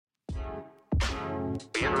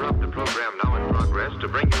We interrupt the program now in progress to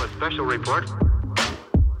bring you a special report.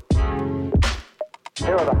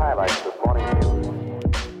 Here are the highlights this morning's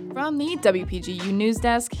news. From the WPGU News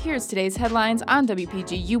Desk, here's today's headlines on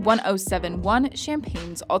WPGU 1071,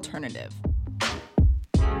 Champaign's Alternative.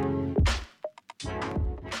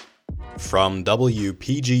 From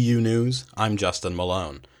WPGU News, I'm Justin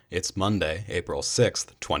Malone. It's Monday, April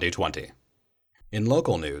 6th, 2020. In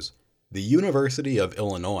local news, the University of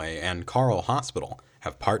Illinois and Carle Hospital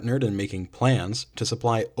have partnered in making plans to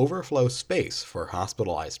supply overflow space for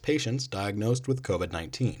hospitalized patients diagnosed with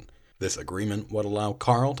COVID-19. This agreement would allow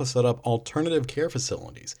Carle to set up alternative care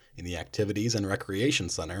facilities in the Activities and Recreation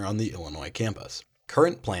Center on the Illinois campus.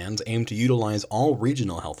 Current plans aim to utilize all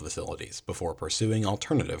regional health facilities before pursuing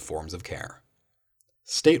alternative forms of care.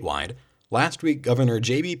 Statewide, last week Governor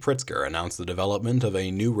J.B. Pritzker announced the development of a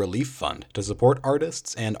new relief fund to support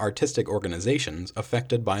artists and artistic organizations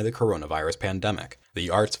affected by the coronavirus pandemic. The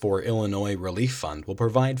Arts for Illinois Relief Fund will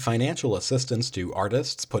provide financial assistance to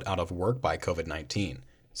artists put out of work by COVID-19.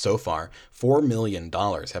 So far, $4 million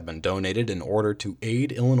have been donated in order to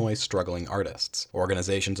aid Illinois' struggling artists.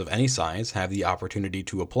 Organizations of any size have the opportunity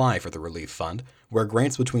to apply for the relief fund, where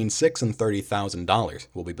grants between $6,000 and $30,000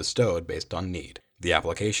 will be bestowed based on need. The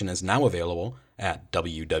application is now available at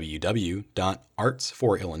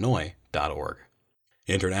www.artsforillinois.org.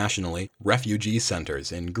 Internationally, refugee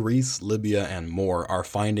centers in Greece, Libya, and more are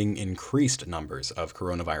finding increased numbers of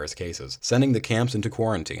coronavirus cases, sending the camps into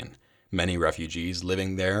quarantine. Many refugees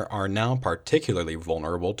living there are now particularly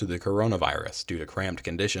vulnerable to the coronavirus due to cramped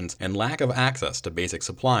conditions and lack of access to basic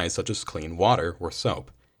supplies such as clean water or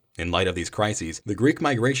soap. In light of these crises, the Greek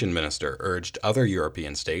migration minister urged other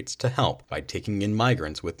European states to help by taking in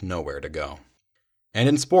migrants with nowhere to go. And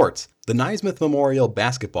in sports, the Naismith Memorial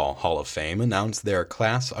Basketball Hall of Fame announced their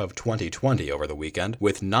class of 2020 over the weekend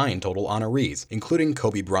with 9 total honorees, including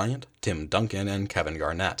Kobe Bryant, Tim Duncan, and Kevin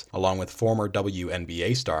Garnett, along with former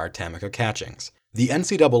WNBA star Tamika Catchings. The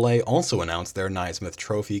NCAA also announced their Naismith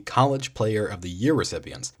Trophy College Player of the Year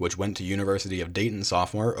recipients, which went to University of Dayton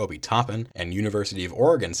sophomore Obi Toppin and University of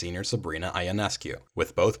Oregon senior Sabrina Ionescu,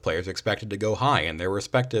 with both players expected to go high in their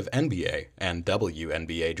respective NBA and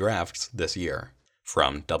WNBA drafts this year.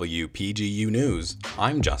 From WPGU News,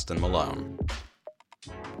 I'm Justin Malone.